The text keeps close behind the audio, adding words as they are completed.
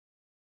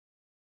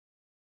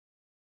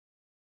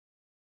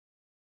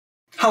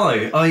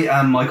Hello, I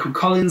am Michael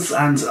Collins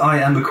and I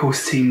am the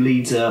course team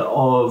leader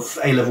of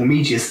A-Level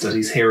Media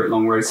Studies here at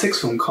Longroad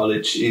Sixth Form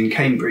College in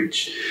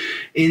Cambridge.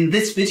 In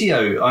this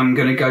video, I'm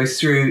going to go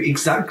through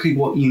exactly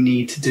what you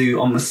need to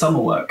do on the summer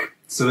work.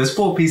 So there's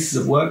 4 pieces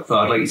of work that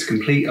I'd like you to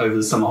complete over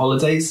the summer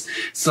holidays.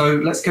 So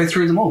let's go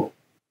through them all.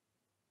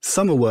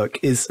 Summer work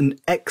is an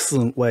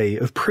excellent way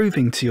of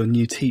proving to your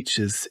new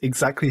teachers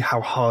exactly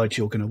how hard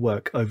you're going to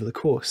work over the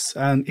course.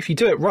 And if you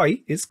do it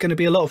right, it's going to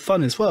be a lot of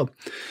fun as well.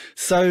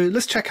 So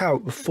let's check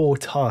out the 4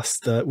 tasks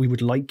that we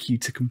would like you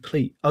to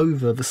complete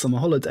over the summer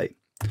holiday.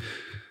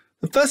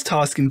 The first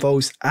task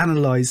involves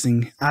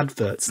analysing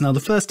adverts. Now, the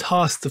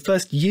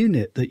first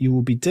unit that you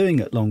will be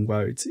doing at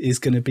Longroad is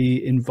going to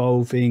be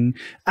involving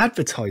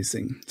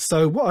advertising.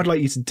 So what I'd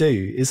like you to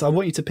do is I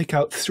want you to pick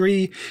out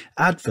 3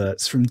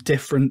 adverts from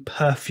different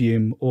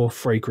perfume or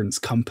fragrance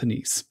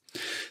companies.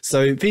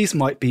 So these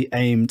might be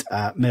aimed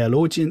at male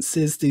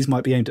audiences, these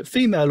might be aimed at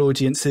female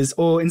audiences,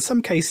 or in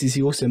some cases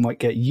you also might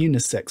get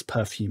unisex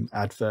perfume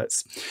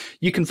adverts.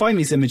 You can find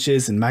these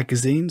images in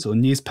magazines or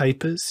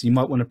newspapers. You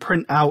might want to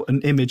print out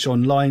an image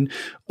online,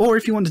 or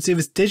if you want to do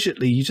this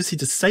digitally, you just need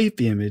to save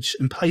the image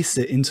and place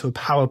it into a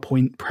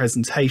PowerPoint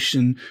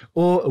presentation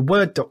or a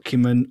Word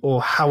document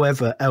or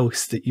however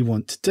else that you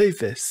want to do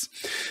this.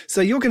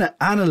 So you're going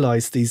to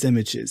analyze these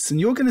images and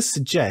you're going to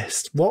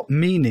suggest what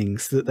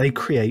meanings that they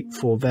create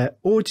for their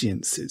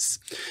audiences.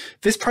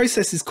 This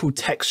process is called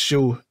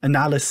textual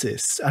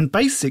analysis, and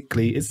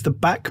basically it's the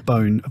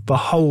backbone of the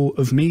whole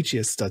of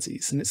media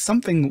studies, and it's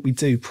something that we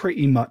do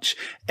pretty much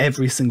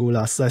every single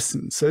last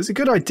lesson. So it's a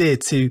good idea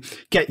to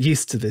get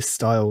used to this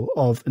style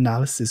of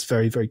analysis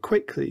very, very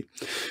quickly.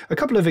 A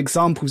couple of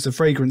examples of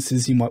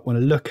fragrances you might want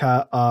to look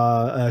at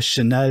are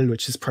Chanel,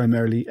 which is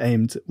primarily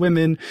aimed at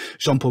women,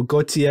 Jean Paul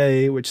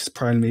Gaultier, which is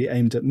primarily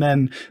aimed at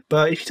men.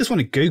 But if you just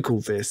want to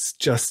Google this,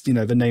 just,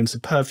 the names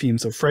of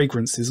perfumes or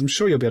fragrances, I'm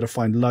sure you'll be able to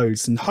find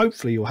loads, and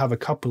hopefully you'll have a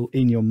couple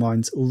in your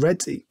minds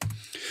already.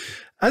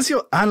 As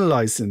you're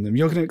analysing them,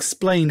 you're going to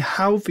explain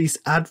how these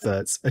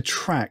adverts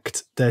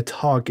attract their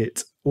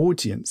target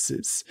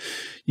audiences.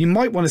 You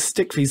might want to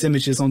stick these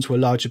images onto a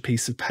larger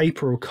piece of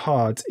paper or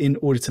card in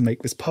order to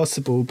make this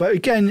possible, but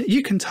again,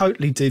 you can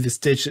totally do this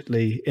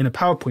digitally in a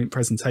PowerPoint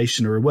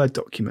presentation or a Word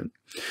document.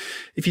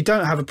 If you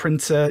don't have a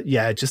printer,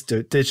 just do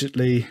it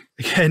digitally,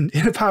 again,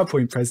 in a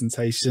PowerPoint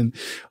presentation,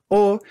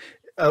 or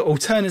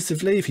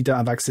alternatively, if you don't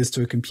have access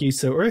to a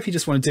computer, or if you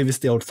just want to do this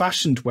the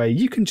old-fashioned way,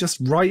 you can just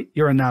write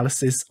your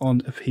analysis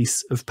on a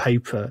piece of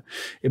paper.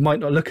 It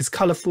might not look as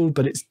colourful,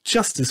 but it's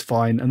just as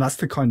fine, and that's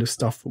the kind of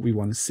stuff that we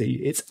want to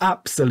see. It's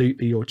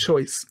absolutely your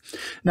choice.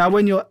 Now,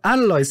 when you're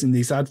analysing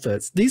these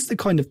adverts, these are the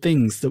kind of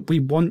things that we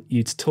want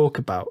you to talk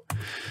about.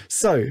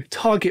 So,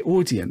 target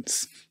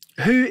audience.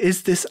 Who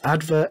is this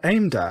advert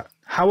aimed at?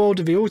 How old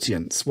are the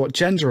audience? What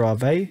gender are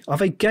they? Are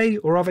they gay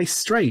or are they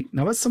straight?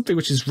 Now, that's something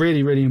which is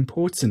really, really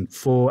important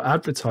for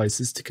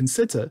advertisers to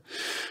consider.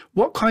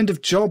 What kind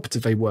of job do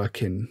they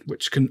work in?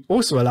 Which can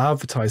also allow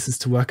advertisers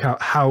to work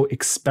out how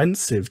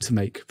expensive to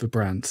make the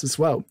brands as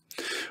well.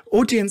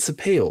 Audience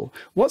appeal.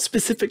 What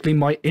specifically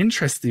might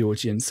interest the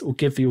audience or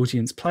give the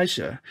audience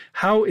pleasure?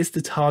 How is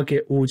the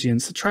target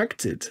audience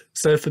attracted?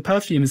 So if the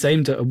perfume is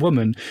aimed at a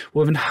woman,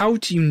 well then how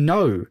do you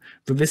know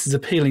that this is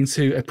appealing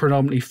to a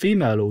predominantly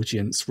female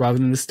audience rather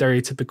than a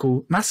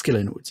stereotypical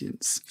masculine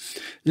audience?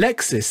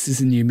 Lexis is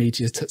a new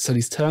media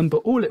studies term,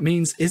 but all it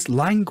means is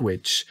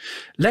language.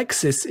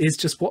 Lexis is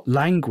just what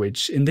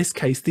language, in this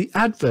case, the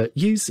advert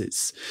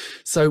uses.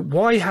 So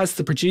why has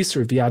the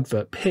producer of the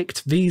advert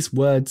picked these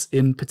words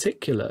in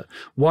particular?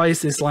 Why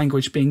is this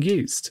language being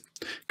used?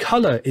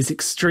 Colour is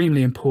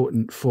extremely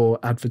important for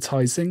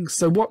advertising.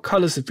 So what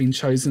colours have been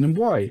chosen and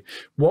why?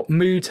 What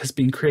mood has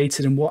been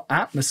created and what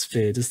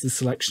atmosphere does the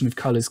selection of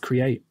colours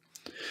create?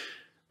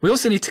 We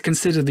also need to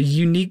consider the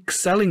unique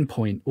selling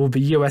point, or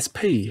the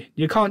USP.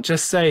 You can't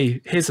just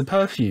say, here's a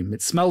perfume,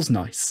 it smells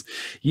nice.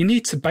 You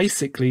need to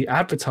basically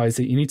advertise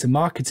it, you need to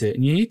market it,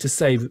 and you need to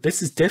say that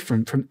this is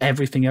different from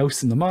everything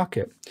else in the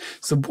market.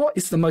 So what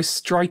is the most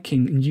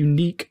striking and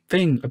unique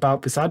thing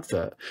about this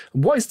advert?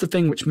 And what is the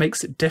thing which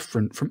makes it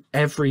different from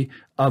every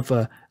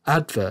other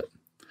advert?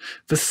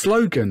 The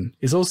slogan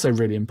is also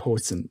really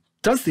important.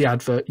 Does the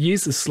advert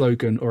use a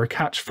slogan or a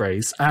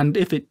catchphrase? And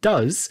if it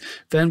does,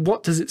 then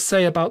what does it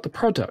say about the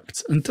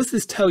product? And does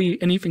this tell you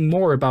anything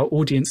more about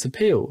audience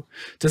appeal?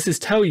 Does this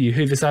tell you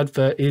who this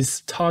advert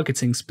is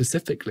targeting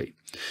specifically?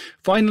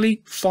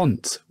 Finally,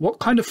 font. What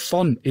kind of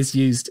font is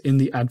used in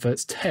the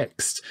advert's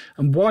text?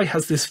 And why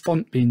has this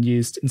font been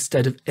used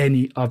instead of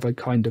any other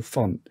kind of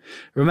font?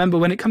 Remember,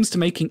 when it comes to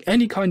making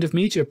any kind of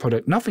media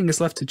product, nothing is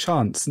left to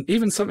chance. And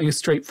even something as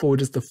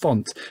straightforward as the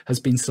font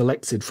has been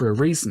selected for a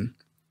reason.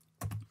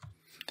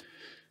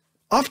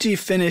 After you've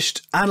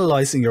finished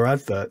analysing your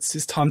adverts,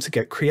 it's time to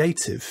get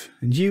creative,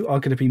 and you are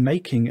going to be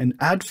making an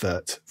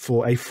advert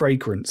for a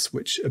fragrance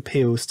which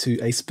appeals to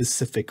a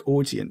specific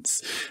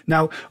audience.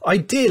 Now,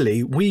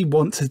 ideally, we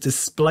want to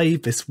display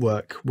this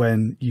work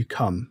when you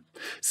come.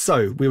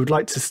 So we would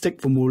like to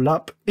stick them all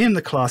up in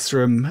the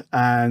classroom,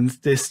 and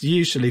this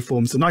usually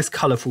forms a nice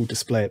colourful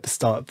display at the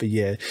start of the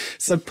year.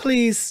 So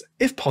please,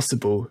 if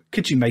possible,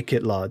 could you make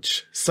it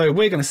large? So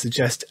we're going to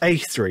suggest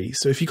A3.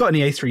 So if you've got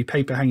any A3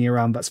 paper hanging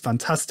around, that's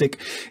fantastic.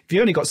 If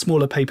you only got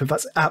smaller paper,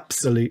 that's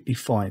absolutely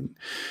fine.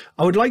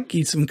 I would like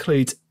you to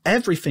include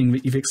everything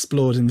that you've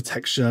explored in the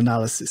texture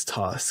analysis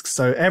task.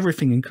 So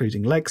everything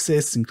including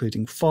Lexis,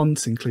 including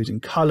fonts, including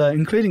color,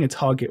 including a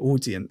target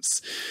audience.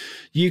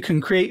 You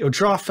can create your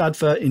draft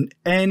advert in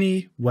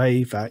any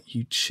way that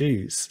you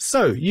choose.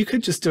 So you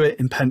could just do it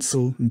in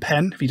pencil and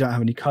pen if you don't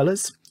have any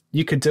colors.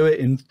 You could do it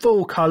in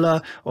full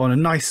color on a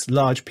nice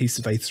large piece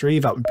of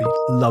A3. That would be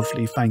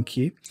lovely, thank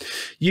you.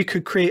 You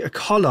could create a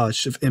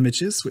collage of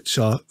images which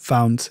are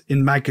found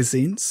in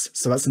magazines.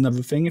 So that's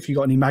another thing. If you've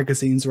got any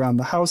magazines around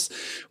the house,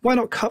 why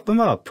not cut them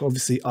up?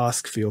 Obviously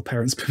ask for your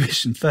parents'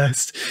 permission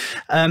first.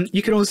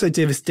 You can also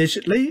do this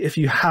digitally if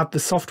you have the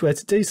software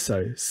to do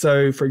so.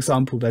 So for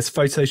example, there's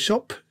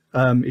Photoshop.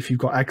 If you've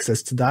got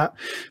access to that.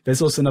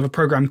 There's also another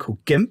program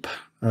called GIMP,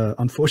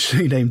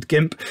 unfortunately named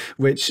GIMP,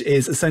 which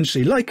is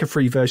essentially like a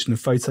free version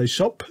of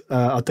Photoshop.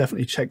 I'll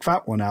definitely check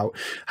that one out.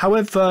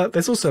 However,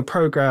 there's also a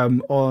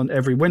program on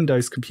every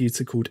Windows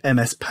computer called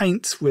MS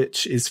Paint,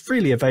 which is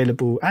freely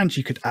available, and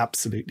you could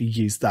absolutely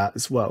use that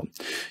as well.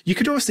 You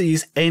could also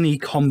use any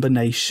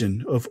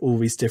combination of all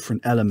these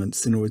different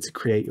elements in order to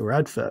create your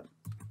advert.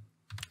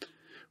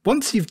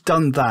 Once you've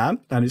done that,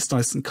 and it's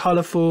nice and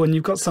colourful, and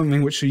you've got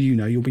something which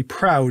you'll be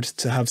proud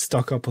to have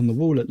stuck up on the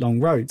wall at Long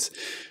Roads,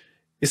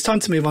 it's time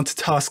to move on to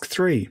task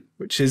 3,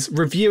 which is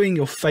reviewing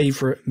your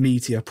favourite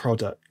media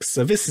products.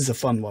 So this is a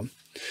fun one.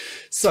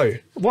 So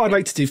what I'd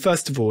like to do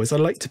first of all is I'd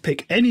like to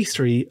pick any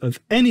 3 of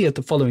any of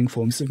the following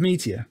forms of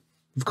media.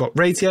 We've got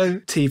radio,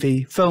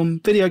 TV,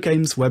 film, video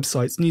games,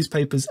 websites,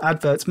 newspapers,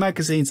 adverts,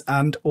 magazines,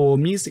 and or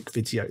music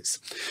videos.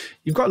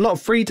 You've got a lot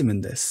of freedom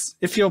in this.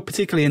 If you're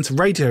particularly into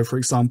radio, for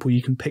example,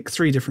 you can pick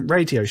 3 different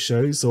radio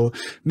shows, or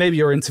maybe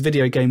you're into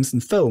video games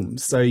and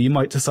films. So you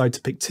might decide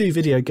to pick 2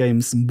 video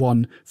games and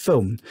 1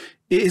 film.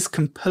 It is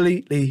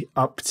completely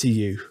up to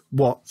you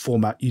what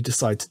format you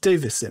decide to do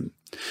this in.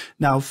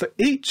 Now, for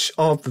each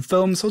of the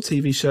films or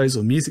TV shows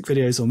or music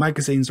videos or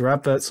magazines or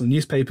adverts or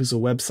newspapers or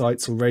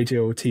websites or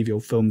radio or TV or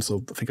films,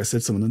 or I think I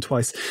said some of them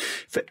twice,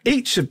 for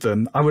each of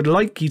them, I would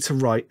like you to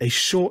write a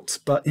short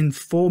but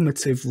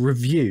informative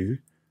review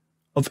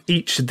of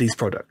each of these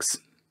products.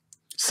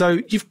 So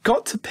you've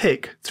got to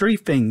pick 3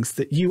 things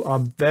that you are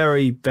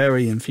very,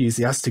 very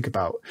enthusiastic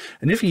about.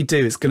 And if you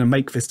do, it's going to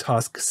make this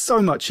task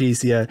so much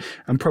easier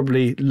and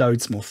probably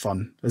loads more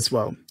fun as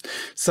well.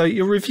 So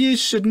your reviews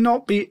should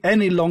not be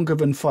any longer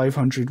than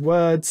 500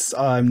 words.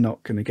 I'm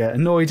not going to get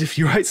annoyed if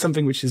you write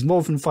something which is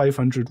more than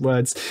 500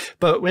 words,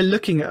 but we're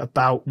looking at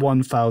about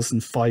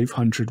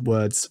 1,500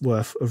 words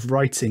worth of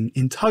writing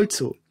in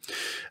total.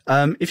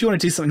 If you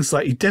want to do something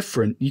slightly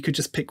different, you could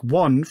just pick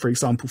 1, for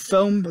example,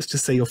 film. Let's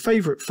just say your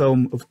favorite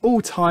film of all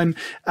time,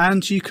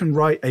 and you can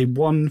write a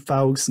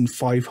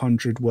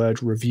 1,500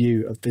 word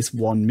review of this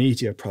one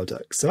media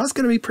product. So that's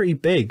going to be pretty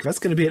big. That's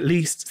going to be at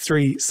least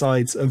 3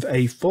 sides of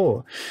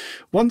A4.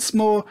 Once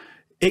more,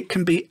 it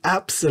can be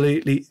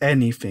absolutely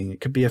anything.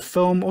 It could be a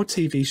film or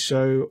TV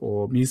show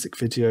or music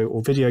video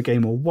or video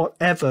game or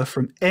whatever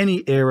from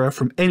any era,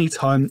 from any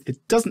time.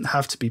 It doesn't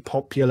have to be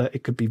popular.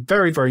 It could be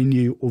very, very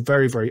new or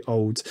very, very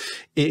old.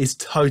 It is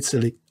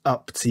totally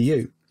up to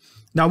you.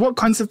 Now, what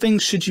kinds of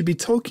things should you be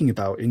talking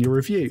about in your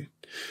review?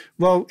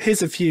 Well,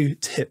 here's a few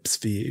tips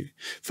for you.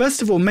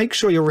 First of all, make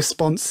sure your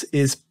response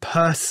is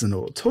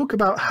personal. Talk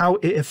about how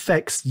it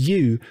affects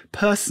you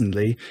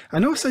personally,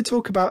 and also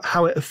talk about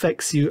how it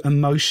affects you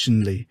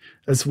emotionally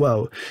as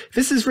well.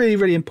 This is really,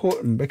 really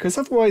important, because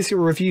otherwise your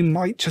review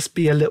might just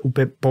be a little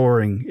bit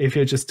boring if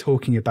you're just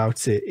talking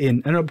about it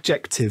in an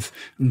objective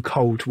and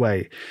cold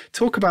way.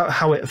 Talk about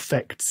how it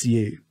affects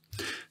you.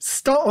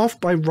 Start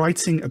off by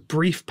writing a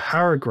brief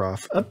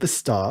paragraph at the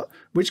start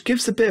which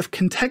gives a bit of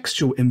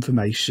contextual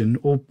information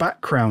or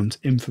background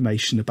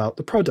information about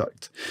the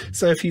product.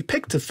 So if you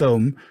picked a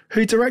film,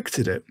 who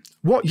directed it?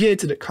 What year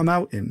did it come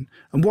out in?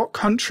 And what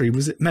country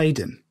was it made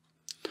in?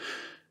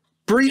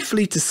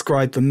 Briefly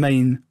describe the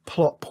main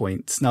plot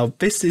points. Now,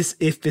 this is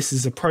if this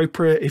is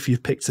appropriate. If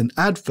you've picked an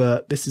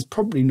advert, this is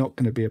probably not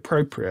going to be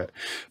appropriate.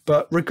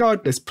 But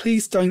regardless,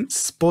 please don't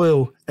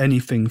spoil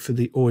anything for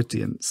the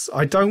audience.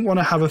 I don't want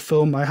to have a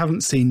film I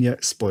haven't seen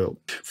yet spoiled.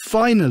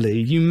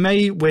 Finally, you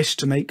may wish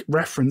to make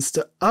reference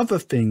to other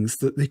things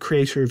that the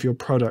creator of your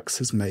products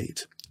has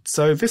made.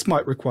 So this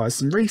might require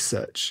some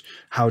research.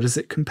 How does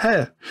it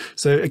compare?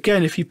 So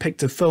again, if you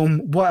picked a film,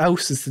 what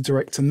else has the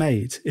director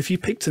made? If you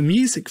picked a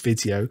music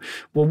video,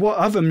 well, what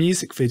other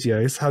music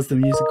videos has the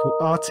musical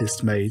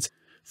artist made?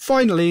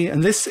 Finally,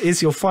 and this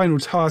is your final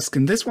task,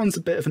 and this one's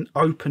a bit of an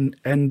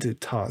open-ended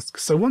task.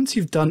 So once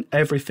you've done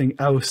everything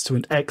else to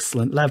an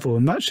excellent level,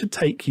 and that should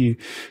take you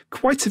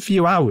quite a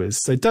few hours,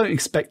 so don't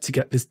expect to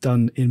get this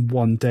done in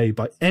one day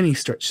by any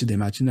stretch of the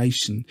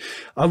imagination,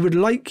 I would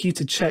like you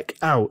to check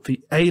out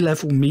the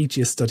A-Level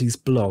Media Studies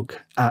blog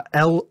at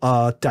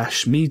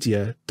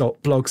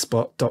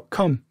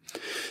lr-media.blogspot.com.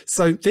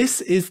 So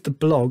this is the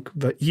blog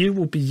that you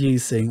will be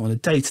using on a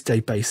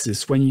day-to-day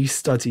basis when you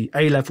study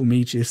A-level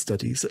media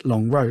studies at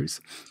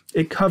Longrose.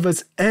 It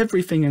covers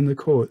everything in the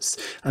course,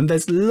 and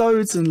there's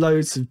loads and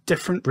loads of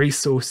different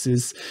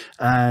resources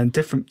and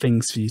different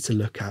things for you to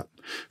look at.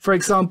 For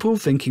example,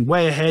 thinking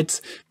way ahead,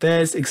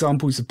 there's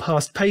examples of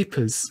past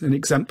papers and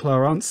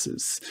exemplar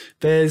answers.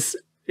 There's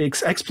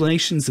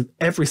explanations of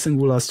every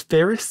single last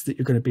theorist that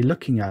you're going to be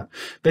looking at.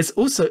 There's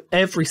also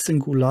every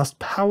single last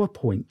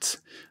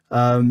PowerPoint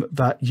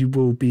that you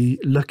will be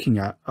looking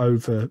at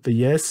over the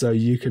year. So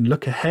you can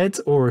look ahead,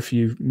 or if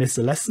you miss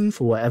a lesson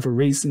for whatever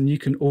reason, you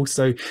can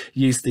also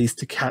use these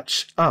to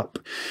catch up.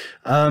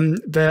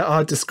 There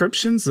are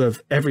descriptions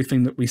of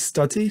everything that we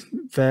study.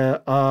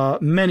 There are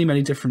many,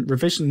 many different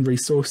revision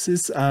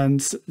resources,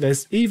 and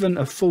there's even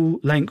a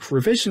full-length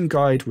revision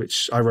guide,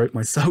 which I wrote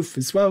myself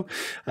as well,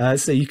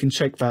 so you can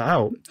check that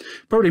out.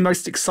 Probably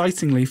most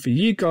excitingly for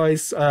you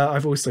guys,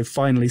 I've also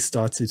finally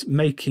started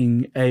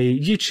making a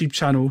YouTube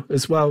channel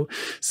as well.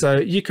 So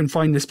you can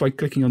find this by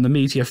clicking on the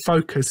Media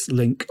Focus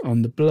link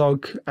on the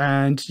blog,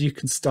 and you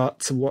can start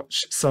to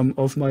watch some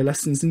of my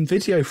lessons in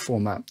video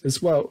format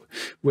as well,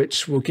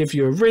 which will give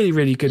you a really,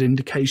 really good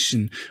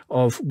indication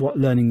of what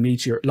learning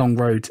media at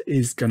Longroad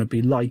is going to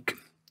be like.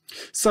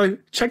 So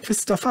check this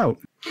stuff out.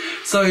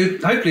 So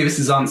hopefully this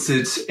has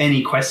answered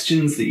any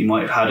questions that you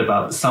might have had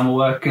about the summer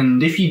work.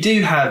 And if you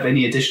do have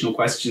any additional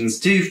questions,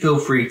 do feel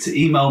free to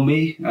email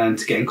me and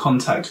to get in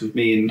contact with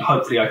me, and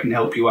hopefully I can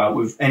help you out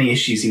with any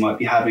issues you might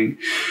be having.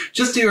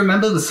 Just do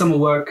remember the summer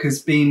work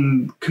has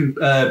been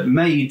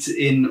made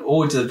in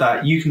order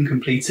that you can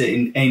complete it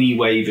in any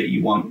way that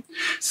you want.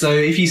 So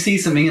if you see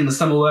something in the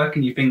summer work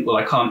and you think, well,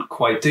 I can't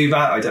quite do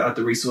that, I don't have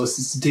the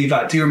resources to do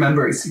that, do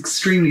remember it's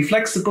extremely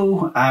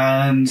flexible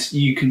and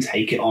you can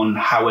take it on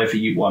however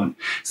you want.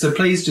 So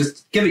please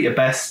just give it your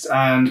best,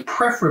 and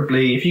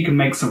preferably if you can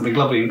make something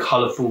lovely and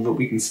colourful that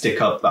we can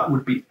stick up, that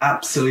would be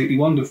absolutely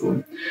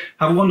wonderful.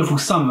 Have a wonderful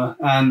summer,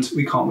 and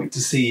we can't wait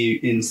to see you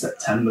in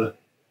September.